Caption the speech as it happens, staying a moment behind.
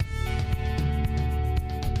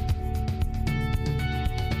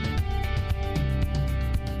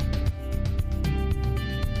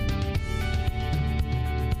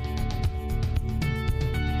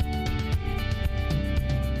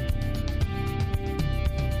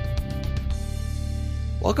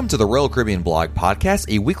Welcome to the Royal Caribbean Blog Podcast,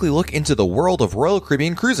 a weekly look into the world of Royal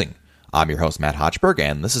Caribbean cruising. I'm your host, Matt Hochberg,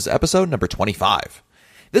 and this is episode number 25.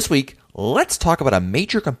 This week, let's talk about a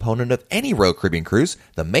major component of any Royal Caribbean cruise,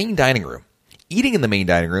 the main dining room. Eating in the main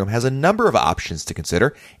dining room has a number of options to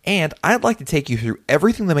consider, and I'd like to take you through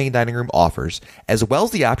everything the main dining room offers, as well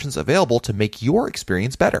as the options available to make your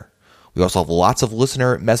experience better. We also have lots of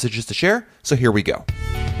listener messages to share, so here we go.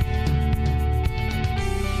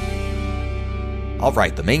 All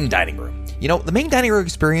right, the main dining room. You know, the main dining room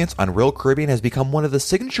experience on Royal Caribbean has become one of the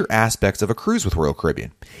signature aspects of a cruise with Royal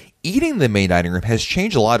Caribbean. Eating in the main dining room has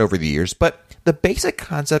changed a lot over the years, but the basic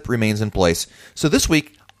concept remains in place. So this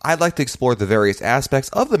week, I'd like to explore the various aspects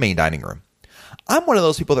of the main dining room. I'm one of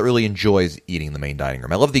those people that really enjoys eating in the main dining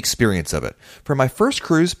room. I love the experience of it. For my first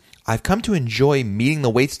cruise, I've come to enjoy meeting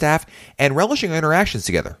the waitstaff and relishing our interactions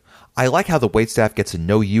together. I like how the waitstaff gets to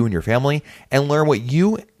know you and your family and learn what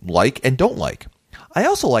you like and don't like. I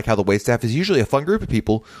also like how the waitstaff is usually a fun group of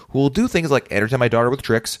people who will do things like entertain my daughter with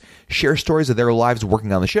tricks, share stories of their lives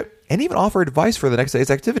working on the ship, and even offer advice for the next day's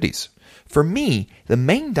activities. For me, the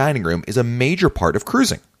main dining room is a major part of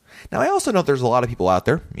cruising. Now, I also know there's a lot of people out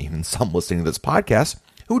there, even some listening to this podcast,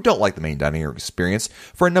 who don't like the main dining room experience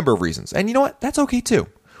for a number of reasons. And you know what? That's okay too.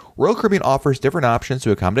 Royal Caribbean offers different options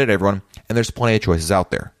to accommodate everyone, and there's plenty of choices out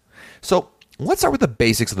there. So, let's start with the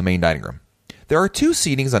basics of the main dining room. There are two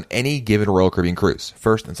seatings on any given Royal Caribbean cruise,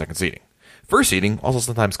 first and second seating. First seating, also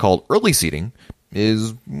sometimes called early seating,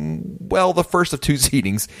 is, well, the first of two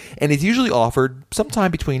seatings, and is usually offered sometime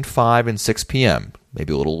between 5 and 6 p.m.,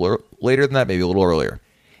 maybe a little later than that, maybe a little earlier.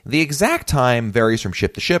 The exact time varies from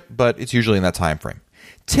ship to ship, but it's usually in that time frame.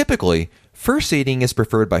 Typically, first seating is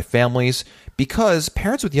preferred by families because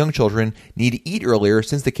parents with young children need to eat earlier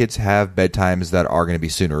since the kids have bedtimes that are going to be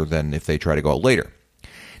sooner than if they try to go out later.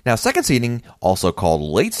 Now, second seating, also called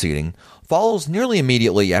late seating, follows nearly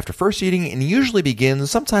immediately after first seating and usually begins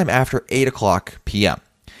sometime after 8 o'clock p.m.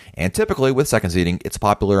 And typically, with second seating, it's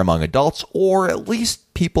popular among adults or at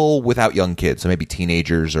least people without young kids, so maybe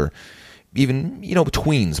teenagers or even,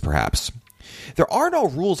 tweens, perhaps. There are no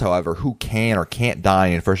rules, however, who can or can't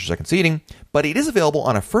dine in first or second seating, but it is available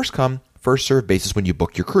on a first-come, first-served basis when you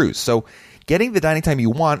book your cruise. So getting the dining time you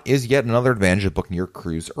want is yet another advantage of booking your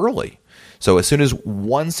cruise early. So as soon as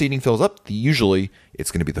one seating fills up, usually it's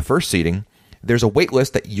going to be the first seating, there's a wait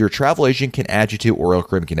list that your travel agent can add you to or Royal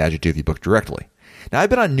Caribbean can add you to if you book directly. Now, I've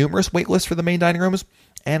been on numerous wait lists for the main dining rooms,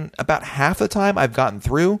 and about half the time I've gotten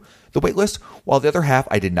through the wait list, while the other half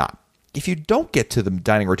I did not. If you don't get to the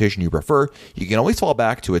dining rotation you prefer, you can always fall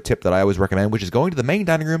back to a tip that I always recommend, which is going to the main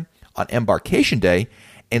dining room on embarkation day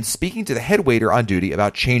and speaking to the head waiter on duty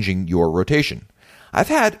about changing your rotation. I've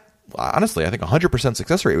had, honestly, I think 100%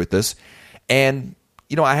 success rate with this, and,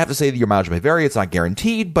 I have to say that your mileage may vary. It's not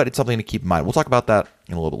guaranteed, but it's something to keep in mind. We'll talk about that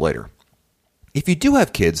in a little bit later. If you do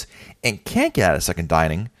have kids and can't get out of second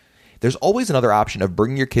dining, there's always another option of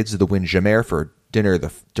bringing your kids to the Windjammer for dinner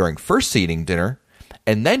during first seating dinner,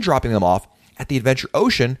 and then dropping them off at the Adventure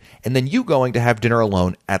Ocean, and then you going to have dinner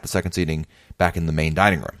alone at the second seating back in the main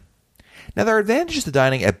dining room. Now, there are advantages to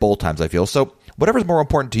dining at both times, I feel, so whatever's more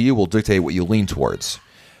important to you will dictate what you lean towards.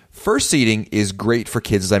 First seating is great for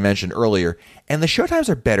kids, as I mentioned earlier, and the show times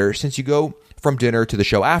are better since you go from dinner to the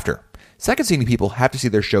show after. Second seating people have to see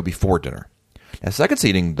their show before dinner. Now, second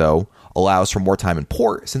seating, though, allows for more time in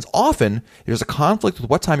port, since often there's a conflict with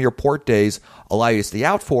what time your port days allow you to stay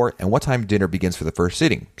out for and what time dinner begins for the first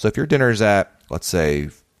seating. So if your dinner is at, let's say,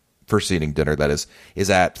 first seating dinner, that is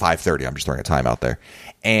at 5:30, I'm just throwing a time out there,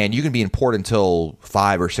 and you can be in port until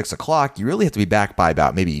 5 or 6 o'clock, you really have to be back by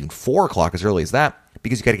about maybe even 4 o'clock as early as that,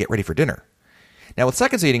 because you got to get ready for dinner. Now, with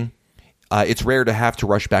second seating, it's rare to have to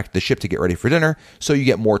rush back to the ship to get ready for dinner, so you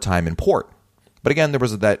get more time in port. But again, there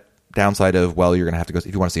was that downside of, well, you're going to have to go,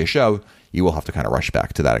 if you want to see a show, you will have to kind of rush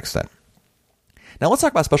back to that extent. Now, let's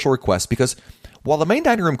talk about special requests, because while the main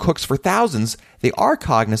dining room cooks for thousands, they are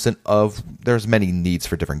cognizant of there's many needs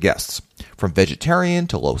for different guests. From vegetarian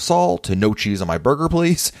to low salt to no cheese on my burger,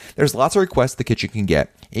 please. There's lots of requests the kitchen can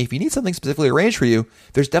get. And if you need something specifically arranged for you,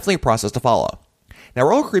 there's definitely a process to follow. Now,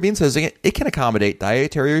 Royal Caribbean says it can accommodate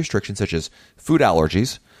dietary restrictions such as food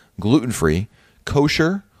allergies, gluten-free,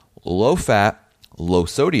 kosher, low-fat,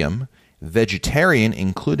 low-sodium, vegetarian,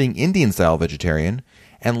 including Indian-style vegetarian,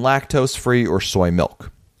 and lactose-free or soy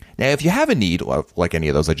milk. Now, if you have a need, like any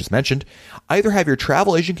of those I just mentioned, either have your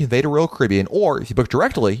travel agent convey to Royal Caribbean, or if you book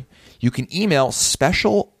directly, you can email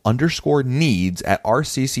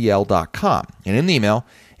special_needs@rccl.com. And in the email,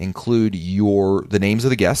 include the names of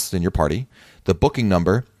the guests in your party, the booking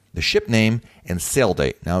number, the ship name, and sail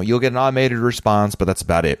date. Now, you'll get an automated response, but that's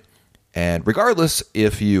about it. And regardless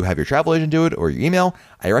if you have your travel agent do it or your email,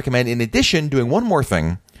 I recommend in addition doing one more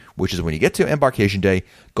thing, which is when you get to embarkation day,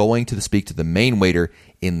 going to speak to the main waiter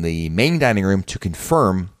in the main dining room to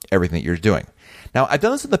confirm everything that you're doing. Now, I've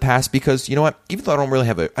done this in the past because, you know what, even though I don't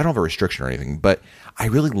have a restriction or anything, but I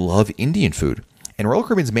really love Indian food. And Royal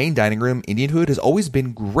Caribbean's main dining room Indian food has always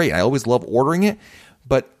been great. I always love ordering it,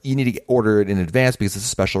 but you need to order it in advance because it's a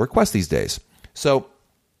special request these days. So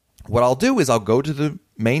what I'll do is I'll go to the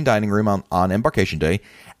main dining room on embarkation day,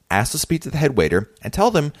 ask to speak to the head waiter, and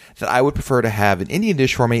tell them that I would prefer to have an Indian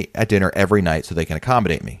dish for me at dinner every night so they can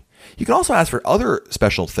accommodate me. You can also ask for other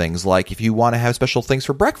special things, like if you want to have special things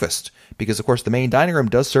for breakfast, because, of course, the main dining room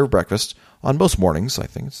does serve breakfast on most mornings. I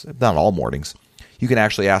think it's not all mornings. You can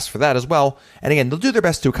actually ask for that as well. And again, they'll do their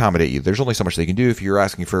best to accommodate you. There's only so much they can do. If you're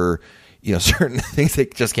asking for, certain things they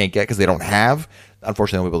just can't get because they don't have,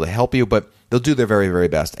 unfortunately, they'll be able to help you, but they'll do their very, very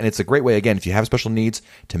best. And it's a great way, again, if you have special needs,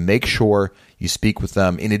 to make sure you speak with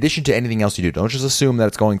them in addition to anything else you do. Don't just assume that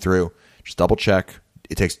it's going through. Just double check.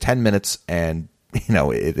 It takes 10 minutes, and,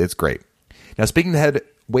 it's great. Now, speaking to the head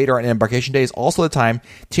waiter on embarkation day is also the time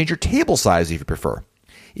to change your table size if you prefer.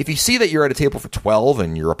 If you see that you're at a table for 12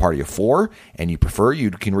 and you're a party of 4 and you prefer,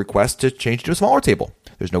 you can request to change to a smaller table.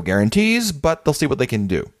 There's no guarantees, but they'll see what they can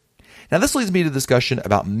do. Now, this leads me to the discussion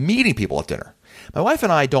about meeting people at dinner. My wife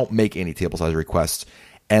and I don't make any table size requests,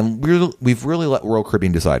 and we've really let Royal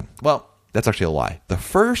Caribbean decide. Well, that's actually a lie. The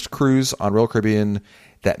first cruise on Royal Caribbean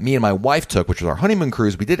that me and my wife took, which was our honeymoon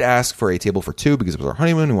cruise, we did ask for a table for 2 because it was our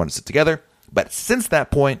honeymoon. We wanted to sit together. But since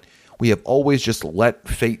that point, we have always just let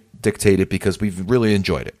fate dictate it because we've really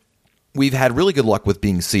enjoyed it. We've had really good luck with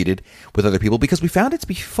being seated with other people because we found it to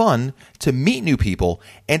be fun to meet new people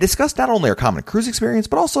and discuss not only our common cruise experience,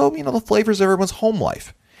 but also, the flavors of everyone's home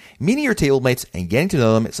life. Meeting your table mates and getting to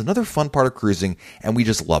know them is another fun part of cruising, and we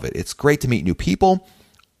just love it. It's great to meet new people.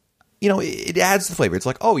 It adds the flavor. It's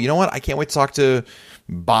like, oh, you know what? I can't wait to talk to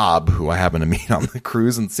Bob, who I happen to meet on the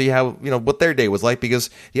cruise, and see how, what their day was like, because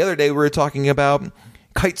the other day we were talking about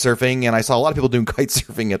kite surfing, and I saw a lot of people doing kite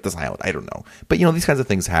surfing at this island. I don't know. But, these kinds of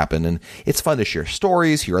things happen, and it's fun to share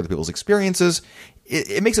stories, hear other people's experiences.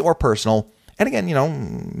 It makes it more personal. And again, me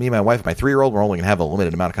and my wife and my 3-year-old, we're only going to have a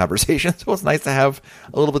limited amount of conversation, so it's nice to have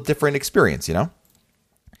a little bit different experience,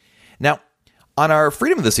 Now, on our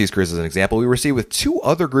Freedom of the Seas cruise, as an example, we were received with 2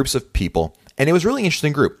 other groups of people, and it was a really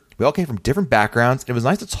interesting group. We all came from different backgrounds, and it was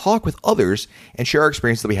nice to talk with others and share our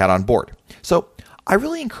experience that we had on board. So I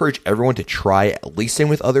really encourage everyone to try at least sitting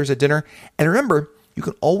with others at dinner. And remember, you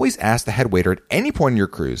can always ask the head waiter at any point in your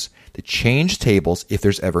cruise to change tables if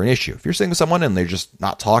there's ever an issue. If you're sitting with someone and they're just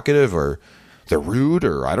not talkative, or they're rude,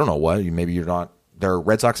 or I don't know what, maybe they're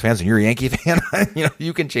Red Sox fans and you're a Yankee fan,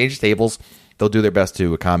 you can change tables. They'll do their best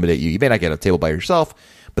to accommodate you. You may not get a table by yourself,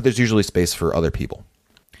 but there's usually space for other people.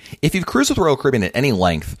 If you've cruised with Royal Caribbean at any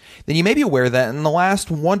length, then you may be aware that in the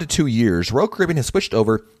last 1 to 2 years, Royal Caribbean has switched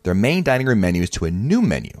over their main dining room menus to a new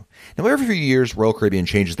menu. Now, every few years, Royal Caribbean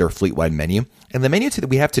changes their fleet-wide menu, and the menu that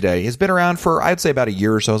we have today has been around for, I'd say, about a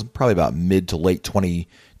year or so. It's probably about mid to late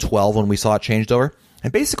 2012 when we saw it changed over.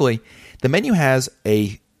 And basically, the menu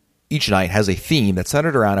each night has a theme that's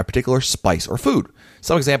centered around a particular spice or food.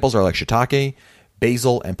 Some examples are like shiitake,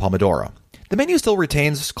 basil, and pomodoro. The menu still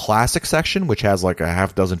retains this classic section, which has like a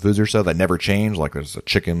half dozen foods or so that never change. Like there's a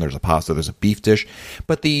chicken, there's a pasta, there's a beef dish.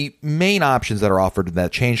 But the main options that are offered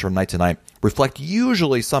that change from night to night reflect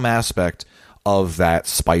usually some aspect of that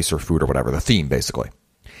spice or food or whatever, the theme basically.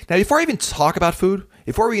 Now, before I even talk about food,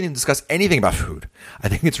 before we even discuss anything about food, I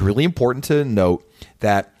think it's really important to note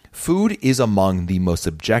that food is among the most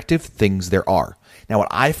subjective things there are. Now, what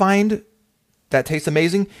I find that tastes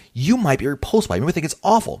amazing, you might be repulsed by it. You might think it's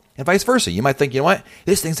awful. And vice versa. You might think,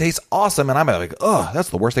 this thing tastes awesome. And I might be like, that's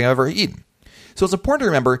the worst thing I've ever eaten. So it's important to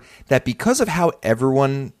remember that because of how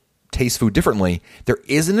everyone tastes food differently, there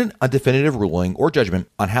isn't a definitive ruling or judgment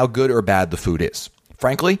on how good or bad the food is.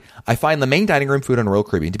 Frankly, I find the main dining room food on Royal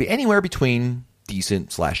Caribbean to be anywhere between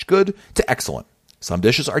decent/good to excellent. Some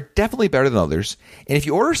dishes are definitely better than others, and if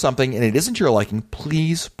you order something and it isn't to your liking,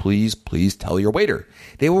 please, please, please tell your waiter.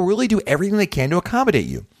 They will really do everything they can to accommodate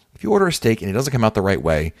you. If you order a steak and it doesn't come out the right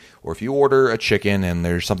way, or if you order a chicken and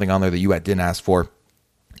there's something on there that you didn't ask for,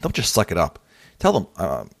 don't just suck it up. Tell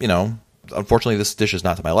them, unfortunately this dish is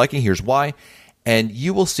not to my liking, here's why, and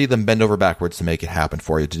you will see them bend over backwards to make it happen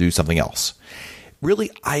for you, to do something else.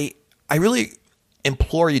 Really, I really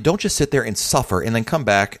implore you, don't just sit there and suffer and then come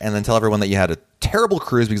back and then tell everyone that you had a terrible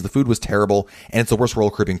cruise because the food was terrible and it's the worst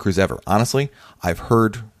Royal Caribbean cruise ever. Honestly, I've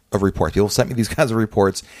heard of reports. People sent me these kinds of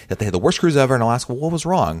reports that they had the worst cruise ever, and I'll ask, well, what was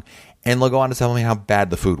wrong? And they'll go on to tell me how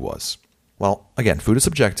bad the food was. Well, again, food is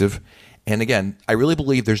subjective, And again, I really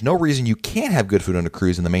believe there's no reason you can't have good food on a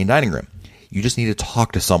cruise in the main dining room. You just need to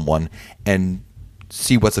talk to someone and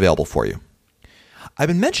see what's available for you. I've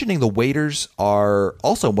been mentioning the waiters are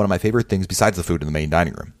also one of my favorite things besides the food in the main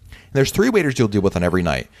dining room. And there's 3 waiters you'll deal with on every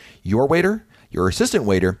night. Your waiter, your assistant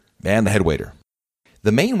waiter, and the head waiter.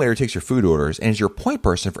 The main waiter takes your food orders and is your point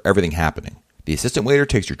person for everything happening. The assistant waiter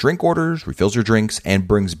takes your drink orders, refills your drinks, and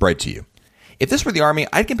brings bread to you. If this were the Army,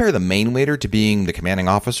 I'd compare the main waiter to being the commanding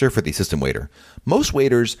officer for the assistant waiter. Most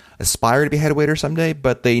waiters aspire to be head waiter someday,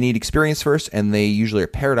 but they need experience first, and they usually are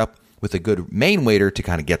paired up with a good main waiter to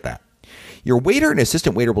kind of get that. Your waiter and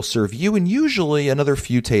assistant waiter will serve you and usually another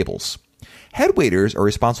few tables. Head waiters are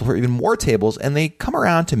responsible for even more tables, and they come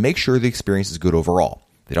around to make sure the experience is good overall.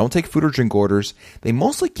 They don't take food or drink orders. They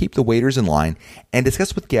mostly keep the waiters in line and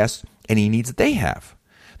discuss with guests any needs that they have.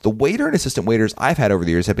 The waiter and assistant waiters I've had over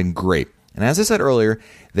the years have been great. And as I said earlier,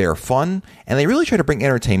 they are fun, and they really try to bring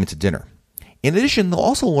entertainment to dinner. In addition, they'll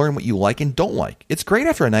also learn what you like and don't like. It's great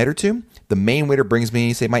after a night or two. The main waiter brings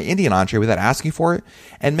me, say, my Indian entree without asking for it,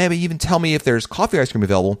 and maybe even tell me if there's coffee ice cream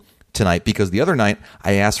available tonight, because the other night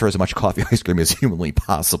I asked for as much coffee ice cream as humanly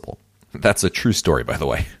possible. That's a true story, by the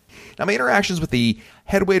way. Now, my interactions with the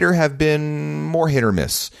head waiter have been more hit or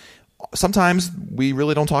miss. Sometimes we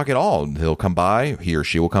really don't talk at all. He'll come by, he or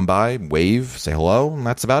she will come by, wave, say hello, and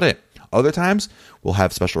that's about it. Other times, we'll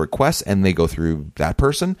have special requests, and they go through that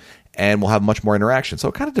person, and we'll have much more interaction. So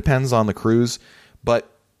it kind of depends on the cruise, but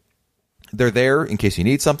they're there in case you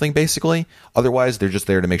need something, basically. Otherwise, they're just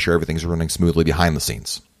there to make sure everything's running smoothly behind the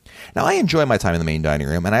scenes. Now, I enjoy my time in the main dining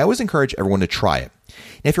room, and I always encourage everyone to try it.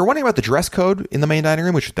 Now, if you're wondering about the dress code in the main dining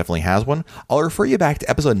room, which definitely has one, I'll refer you back to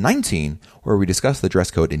episode 19, where we discuss the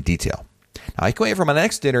dress code in detail. Now, I can't wait for my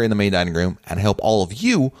next dinner in the main dining room, and I hope all of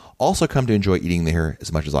you also come to enjoy eating there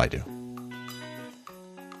as much as I do.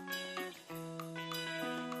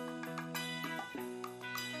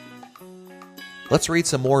 Let's read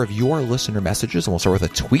some more of your listener messages, and we'll start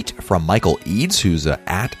with a tweet from Michael Eads, who's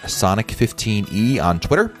at Sonic15E on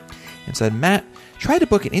Twitter, and said, Matt, tried to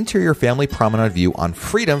book an interior family promenade view on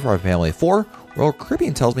Freedom for a family of 4. Royal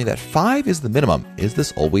Caribbean tells me that 5 is the minimum. Is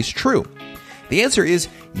this always true? The answer is,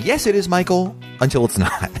 yes, it is, Michael, until it's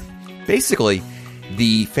not. Basically,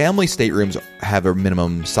 the family staterooms have a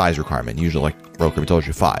minimum size requirement, usually like Royal Caribbean told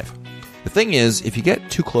you, 5. The thing is, if you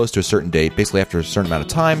get too close to a certain date, basically after a certain amount of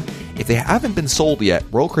time, if they haven't been sold yet,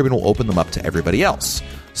 Royal Caribbean will open them up to everybody else.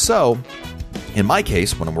 So, in my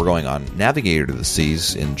case, when we're going on Navigator to the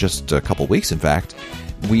Seas in just a couple weeks, in fact,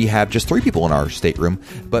 we have just 3 people in our stateroom,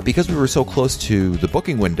 but because we were so close to the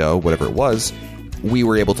booking window, whatever it was, we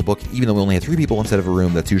were able to book, even though we only had 3 people, instead of a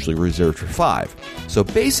room that's usually reserved for 5. So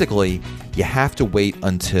basically, you have to wait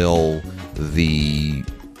until the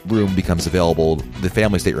room becomes available, the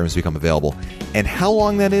family staterooms become available. And how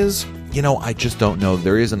long that is, I just don't know.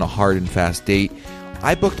 There isn't a hard and fast date.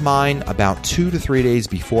 I booked mine about 2 to 3 days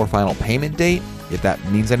before final payment date, if that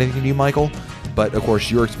means anything to you, Michael. But, of course,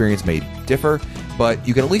 your experience may differ. But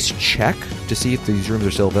you can at least check to see if these rooms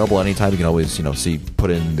are still available anytime. You can always, put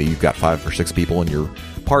in that you've got 5 or 6 people in your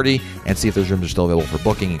party and see if those rooms are still available for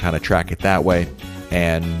booking and kind of track it that way.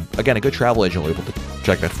 And, again, a good travel agent will be able to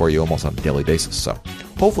check that for you almost on a daily basis. So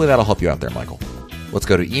hopefully that'll help you out there, Michael. Let's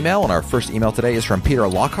go to email, and our first email today is from Peter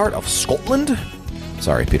Lockhart of Scotland.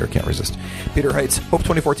 Sorry, Peter, can't resist. Peter writes, hope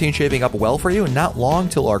 2014 shaping up well for you, and not long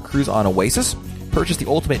till our cruise on Oasis. Purchased the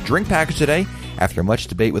ultimate drink package today. After much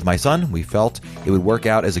debate with my son, we felt it would work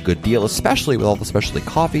out as a good deal, especially with all the specialty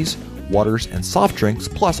coffees, waters, and soft drinks,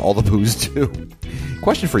 plus all the booze too.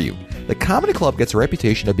 Question for you. The Comedy Club gets a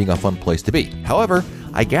reputation of being a fun place to be. However,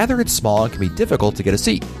 I gather it's small and can be difficult to get a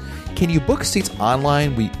seat. Can you book seats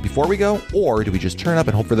online before we go, or do we just turn up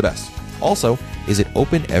and hope for the best? Also, is it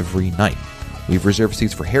open every night? We've reserved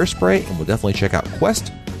seats for Hairspray, and we'll definitely check out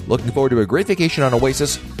Quest. Looking forward to a great vacation on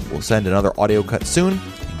Oasis. We'll send another audio cut soon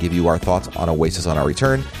and give you our thoughts on Oasis on our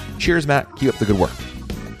return. Cheers, Matt. Keep up the good work.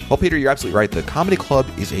 Well, Peter, you're absolutely right. The Comedy Club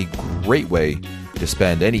is a great way to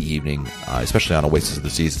spend any evening, especially on Oasis of the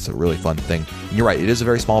Seas. It's a really fun thing. And you're right, it is a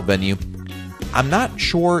very small venue. I'm not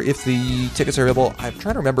sure if the tickets are available. I'm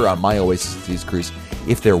trying to remember on my Oasis of the Seas cruise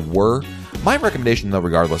if there were. My recommendation, though,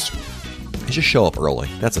 regardless, is just show up early.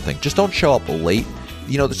 That's the thing. Just don't show up late.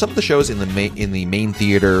 Some of the shows in the main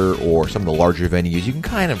theater or some of the larger venues, you can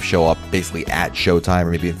kind of show up basically at showtime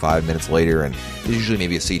or maybe in 5 minutes later, and there's usually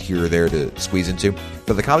maybe a seat here or there to squeeze into.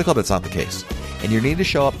 For the Comedy Club, that's not the case. And you need to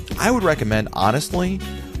show up, I would recommend, honestly,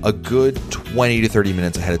 a good 20 to 30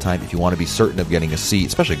 minutes ahead of time if you want to be certain of getting a seat,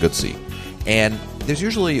 especially a good seat. And there's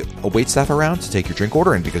usually a waitstaff around to take your drink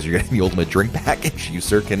order, and because you're getting the ultimate drink package, you,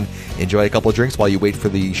 sir, can enjoy a couple of drinks while you wait for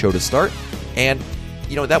the show to start. And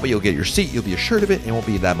That way you'll get your seat, you'll be assured of it, and it won't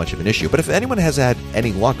be that much of an issue. But if anyone has had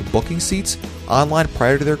any luck booking seats online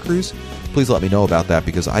prior to their cruise, please let me know about that,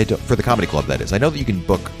 because for the comedy club, that is. I know that you can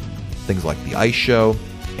book things like the Ice Show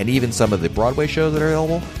and even some of the Broadway shows that are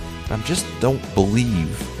available. But I just don't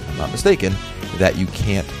believe, if I'm not mistaken, that you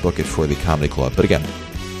can't book it for the comedy club. But again,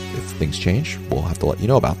 if things change, we'll have to let you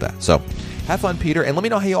know about that. So have fun, Peter, and let me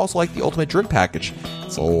know how you also like the Ultimate Drink Package.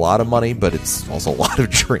 It's a lot of money, but it's also a lot of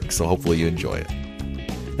drinks, so hopefully you enjoy it.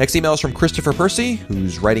 Next email is from Christopher Percy,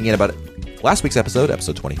 who's writing in about last week's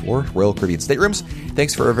episode 24, Royal Caribbean Staterooms.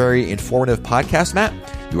 Thanks for a very informative podcast, Matt.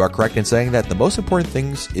 You are correct in saying that the most important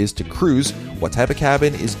things is to cruise. What type of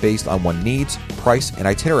cabin is based on one's needs, price, and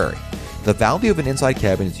itinerary. The value of an inside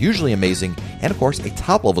cabin is usually amazing, and of course, a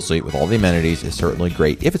top-level suite with all the amenities is certainly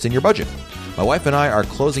great if it's in your budget. My wife and I are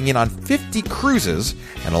closing in on 50 cruises,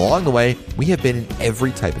 and along the way, we have been in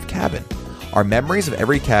every type of cabin. Our memories of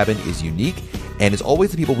every cabin is unique, and it's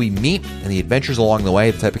always the people we meet and the adventures along the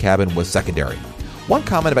way. The type of cabin was secondary. One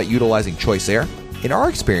comment about utilizing Choice Air. In our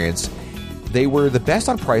experience, they were the best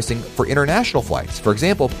on pricing for international flights. For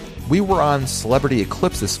example, we were on Celebrity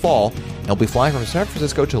Eclipse this fall, and we'll be flying from San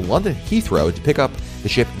Francisco to London Heathrow to pick up the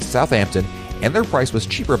ship in Southampton, and their price was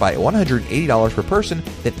cheaper by $180 per person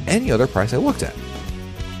than any other price I looked at.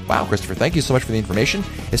 Wow, Christopher, thank you so much for the information,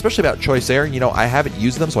 especially about Choice Air. I haven't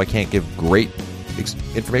used them, so I can't give great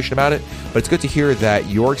information about it, but it's good to hear that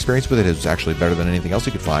your experience with it is actually better than anything else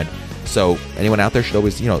you could find. So anyone out there should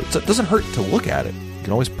always, it doesn't hurt to look at it. You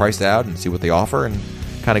can always price it out and see what they offer and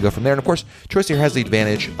kind of go from there. And of course, Choice Air has the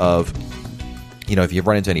advantage of, if you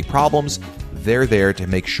run into any problems, they're there to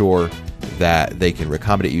make sure that they can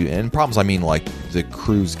accommodate you. And problems, I mean, like the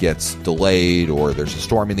cruise gets delayed or there's a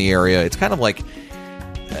storm in the area. It's kind of like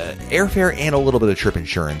airfare and a little bit of trip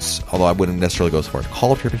insurance, although I wouldn't necessarily go as far as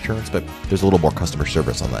call it trip insurance, but there's a little more customer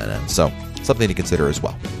service on that end. So something to consider as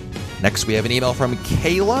well. Next, we have an email from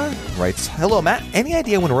Kayla, who writes, "Hello, Matt. Any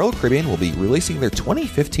idea when Royal Caribbean will be releasing their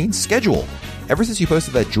 2015 schedule? Ever since you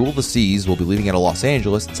posted that Jewel of the Seas will be leaving out of Los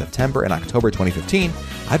Angeles in September and October 2015,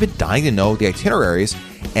 I've been dying to know the itineraries,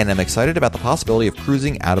 and I'm excited about the possibility of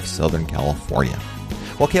cruising out of Southern California."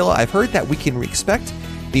 Well, Kayla, I've heard that we can expect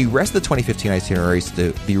the rest of the 2015 itineraries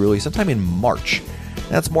to be released sometime in March.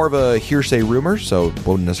 That's more of a hearsay rumor, so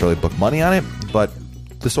won't necessarily book money on it, but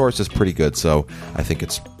the source is pretty good, so I think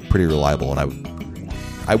it's pretty reliable, and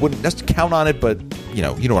I wouldn't necessarily count on it, but you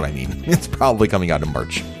know what I mean. It's probably coming out in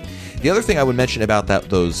March. The other thing I would mention about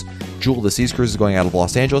those Jewel of the Seas cruises going out of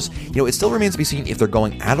Los Angeles, it still remains to be seen if they're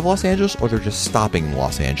going out of Los Angeles or they're just stopping in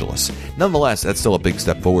Los Angeles. Nonetheless, that's still a big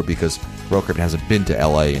step forward because Royal Caribbean hasn't been to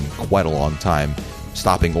LA in quite a long time,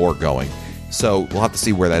 stopping or going. So we'll have to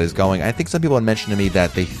see where that is going. I think some people had mentioned to me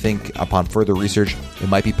that they think upon further research, it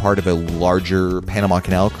might be part of a larger Panama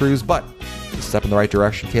Canal cruise, but it's a step in the right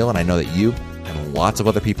direction, Kayla, and I know that you and lots of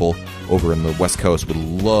other people over in the West Coast would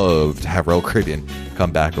love to have Royal Caribbean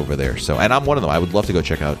come back over there. So, and I'm one of them. I would love to go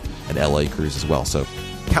check out an LA cruise as well. So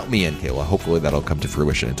count me in, Kayla. Hopefully that'll come to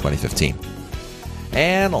fruition in 2015.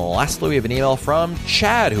 And lastly, we have an email from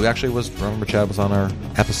Chad, who actually remember Chad was on our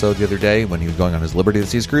episode the other day when he was going on his Liberty of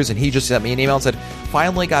the Seas cruise, and he just sent me an email and said,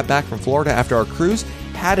 finally got back from Florida after our cruise,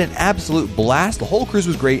 had an absolute blast. The whole cruise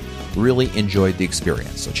was great. Really enjoyed the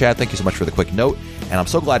experience. So Chad, thank you so much for the quick note, and I'm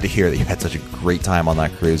so glad to hear that you had such a great time on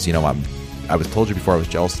that cruise. I was told you before I was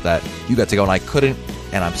jealous that you got to go and I couldn't,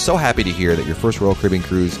 and I'm so happy to hear that your first Royal Caribbean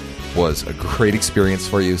cruise was a great experience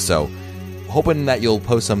for you. So hoping that you'll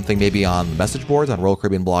post something maybe on the message boards on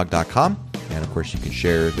RoyalCaribbeanBlog.com, and of course you can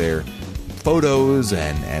share their photos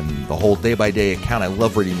and the whole day-by-day account. I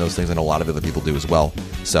love reading those things, and a lot of other people do as well.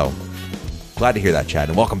 So glad to hear that, Chad,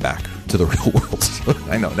 and welcome back to the real world.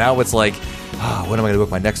 I know, now it's like, when am I going to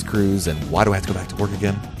book my next cruise, and why do I have to go back to work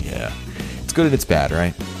again? Yeah, it's good and it's bad,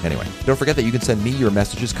 right? Anyway, don't forget that you can send me your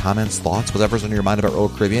messages, comments, thoughts, whatever's on your mind about Royal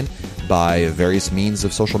Caribbean by various means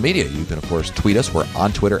of social media. You can, of course, tweet us. We're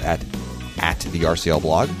on Twitter at the RCL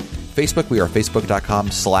blog. Facebook, we are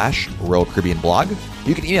facebook.com/Royal Caribbean blog.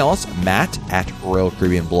 You can email us,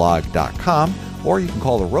 matt@RoyalCaribbeanblog.com, or you can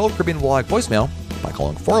call the Royal Caribbean blog voicemail by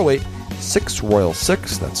calling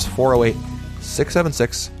 408-6-ROYAL-6. That's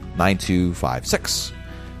 408-676-9256.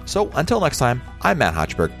 So until next time, I'm Matt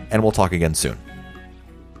Hochberg, and we'll talk again soon.